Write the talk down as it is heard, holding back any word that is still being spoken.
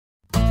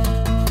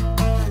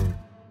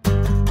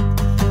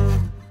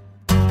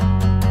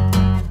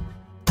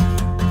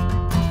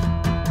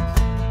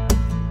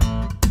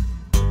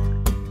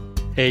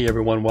Hey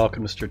everyone,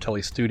 welcome to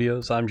Stratele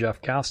Studios. I'm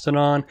Jeff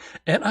Castanon,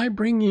 and I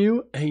bring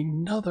you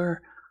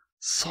another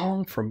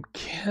song from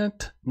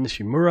Kent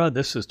Nishimura.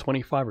 This is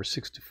 25 or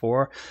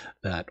 64,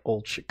 that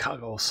old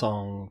Chicago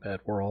song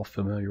that we're all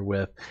familiar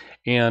with.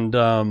 And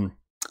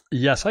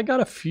yes, I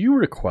got a few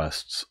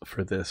requests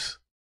for this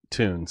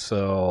tune,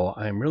 so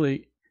I'm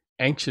really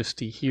anxious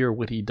to hear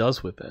what he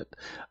does with it.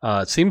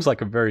 It seems like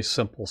a very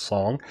simple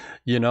song,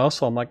 you know,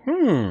 so I'm like,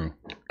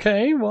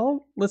 okay,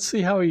 well, let's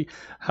see how he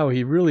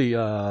really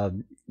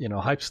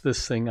hypes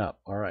this thing up.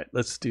 All right,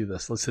 let's do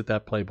this. Let's hit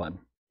that play button.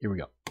 Here we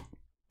go.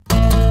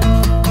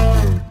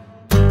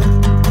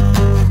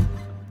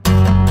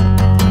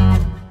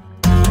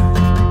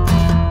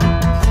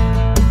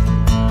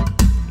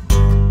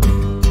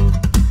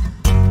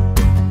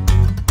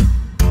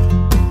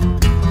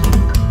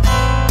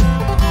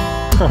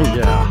 Oh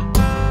yeah.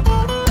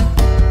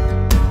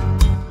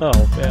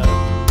 Oh man.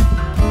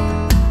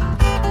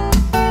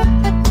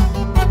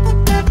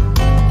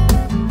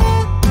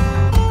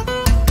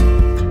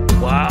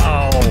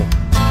 Wow.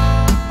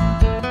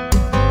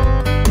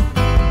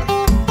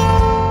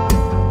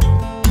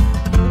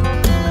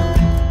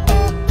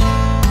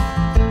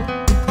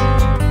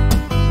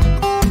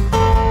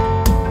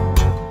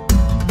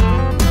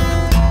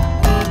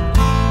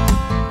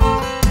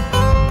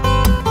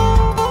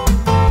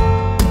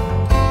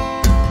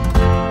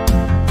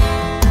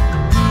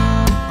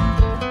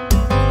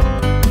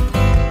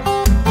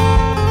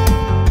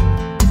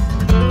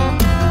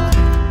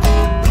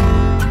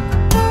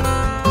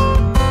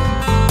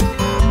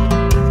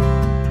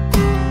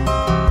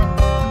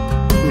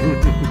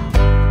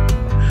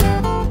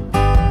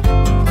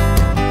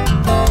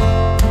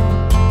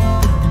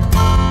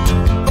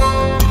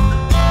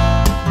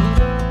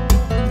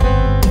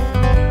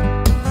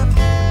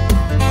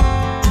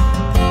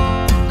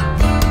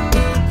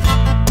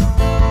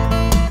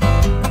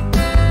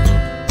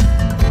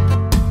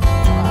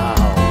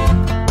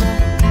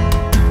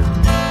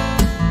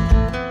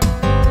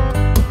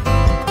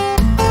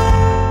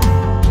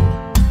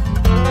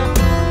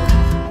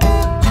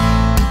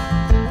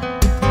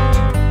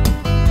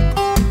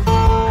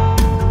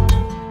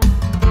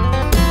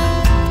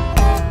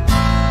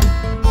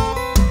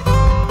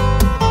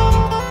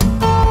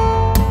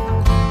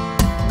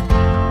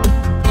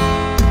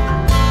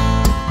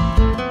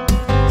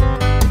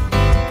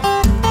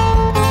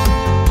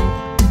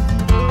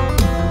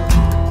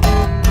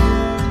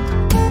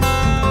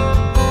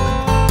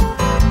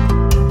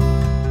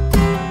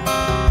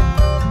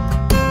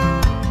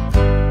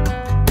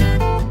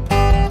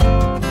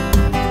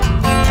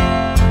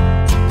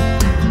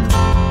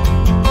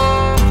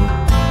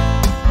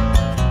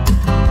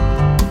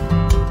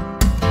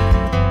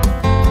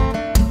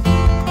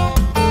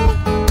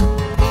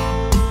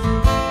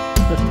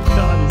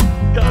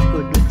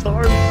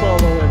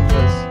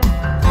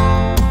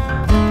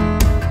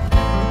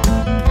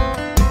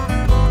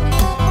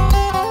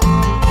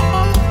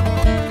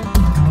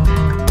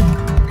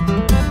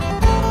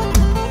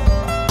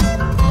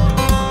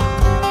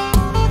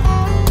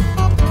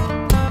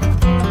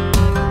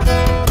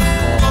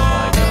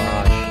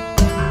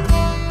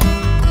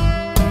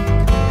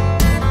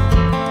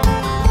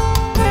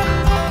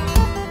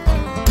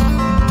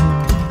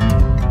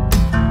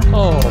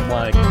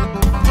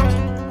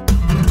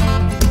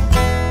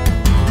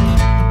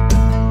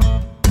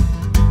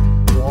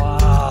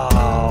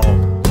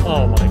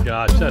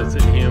 That's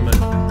inhuman.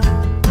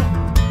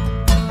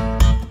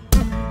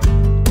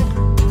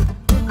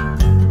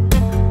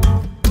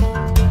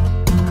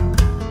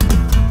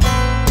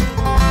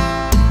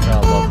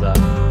 I love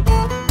that.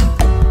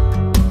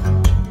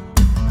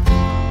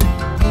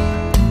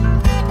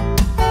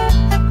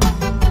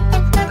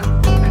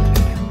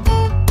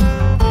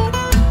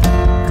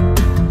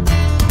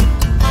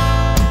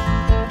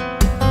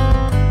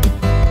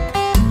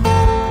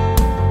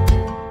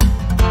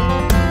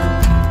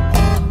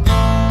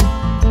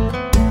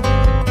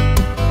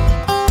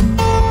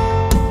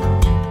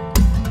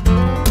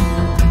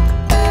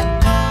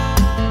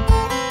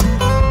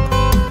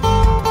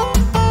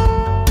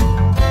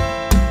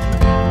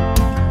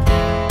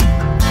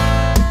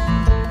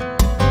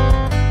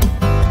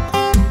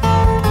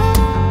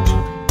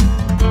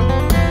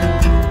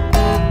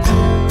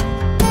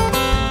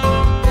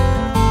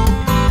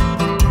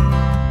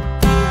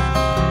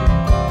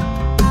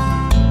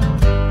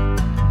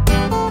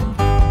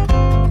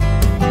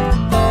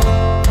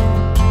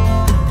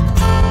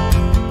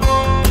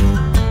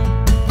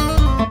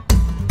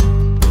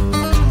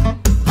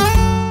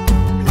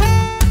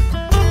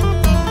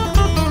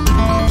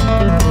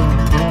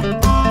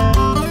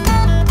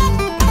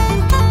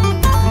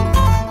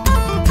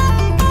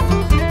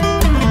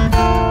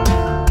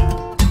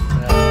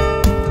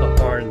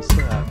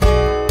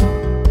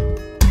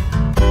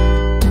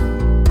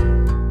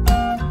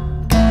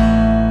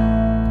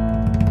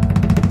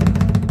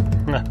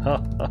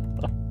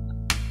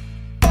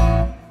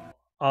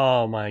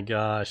 Oh my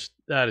gosh,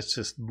 that is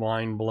just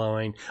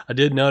mind-blowing. I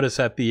did notice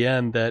at the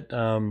end that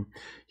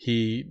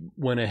he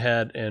went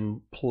ahead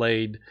and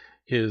played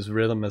his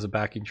rhythm as a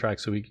backing track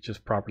so he could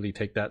just properly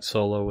take that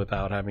solo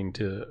without having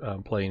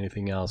to play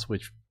anything else,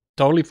 which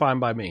totally fine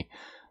by me.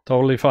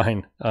 Totally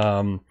fine.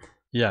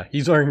 Yeah,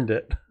 he's earned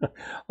it.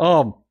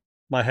 Oh,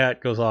 my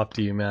hat goes off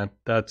to you, man.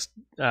 That's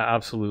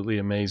absolutely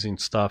amazing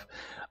stuff.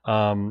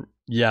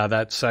 Yeah,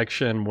 that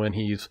section when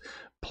he's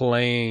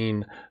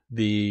playing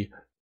the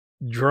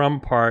drum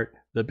part,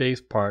 the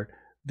bass part,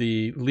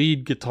 the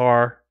lead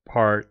guitar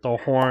part, the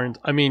horns.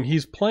 I mean,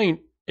 he's playing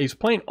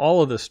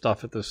all of this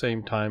stuff at the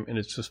same time, and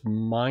it's just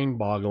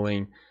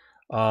mind-boggling.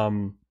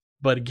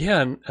 But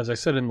again, as I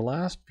said in the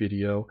last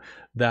video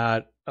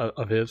that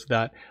of his,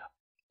 that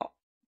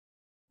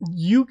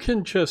you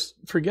can just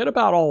forget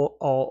about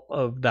all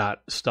of that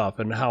stuff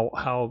and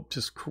how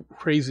just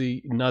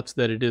crazy nuts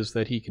that it is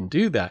that he can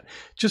do that.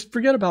 Just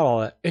forget about all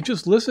that and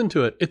just listen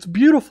to it. It's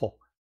beautiful.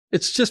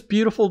 It's just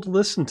beautiful to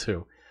listen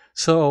to.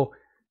 So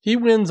he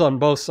wins on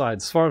both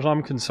sides, as far as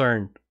I'm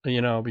concerned.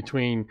 You know,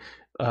 between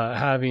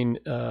having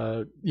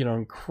you know,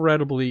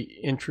 incredibly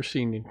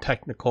interesting and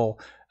technical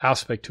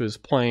aspect to his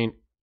playing,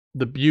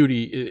 the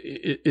beauty,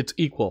 it's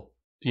equal.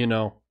 You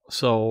know,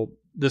 so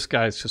this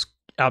guy's just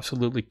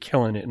absolutely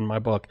killing it in my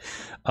book.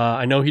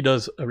 I know he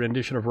does a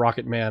rendition of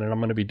Rocket Man, and I'm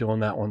going to be doing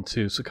that one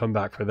too, so come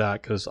back for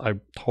that because I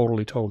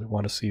totally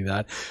want to see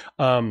that.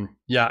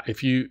 Yeah,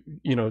 if you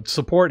know,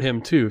 support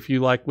him too. If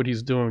you like what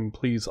he's doing,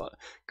 please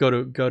go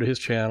to his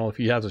channel. If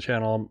he has a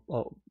channel,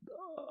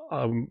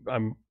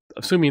 I'm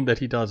assuming that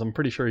he does. I'm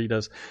pretty sure he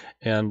does,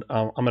 and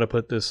I'm going to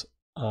put this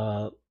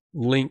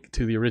link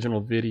to the original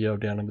video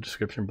down in the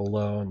description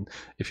below. And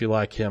if you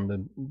like him,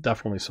 then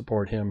definitely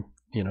support him.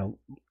 You know,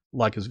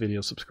 like his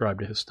videos,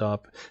 subscribe to his stuff.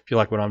 If you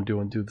like what I'm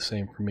doing, do the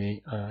same for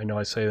me. I know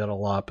I say that a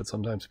lot, but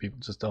sometimes people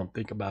just don't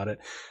think about it.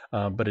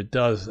 But it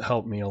does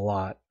help me a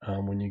lot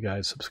when you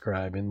guys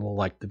subscribe and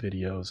like the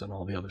videos and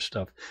all the other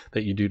stuff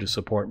that you do to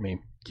support me.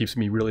 Keeps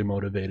me really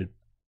motivated.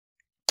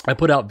 I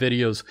put out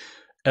videos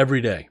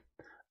every day,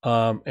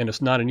 and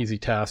it's not an easy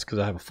task because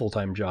I have a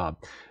full-time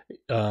job.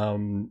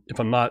 If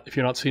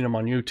you're not seeing them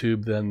on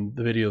YouTube, then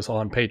the video's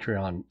on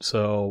Patreon.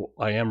 So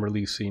I am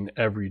releasing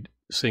every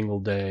single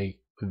day,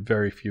 with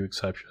very few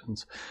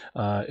exceptions.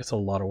 It's a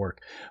lot of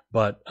work,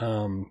 but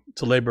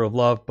it's a labor of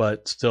love,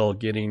 but still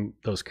getting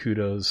those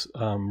kudos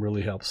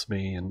really helps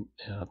me. And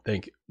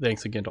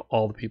thanks again to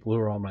all the people who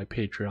are on my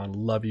Patreon.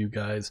 Love you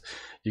guys.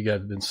 You guys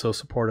have been so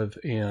supportive,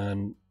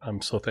 and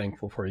I'm so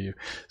thankful for you.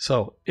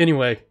 So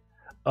anyway,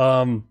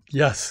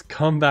 yes,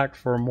 come back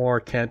for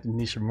more Kent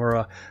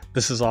Nishimura.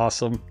 This is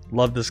awesome.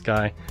 Love this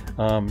guy.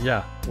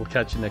 Yeah, we'll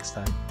catch you next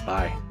time.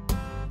 Bye.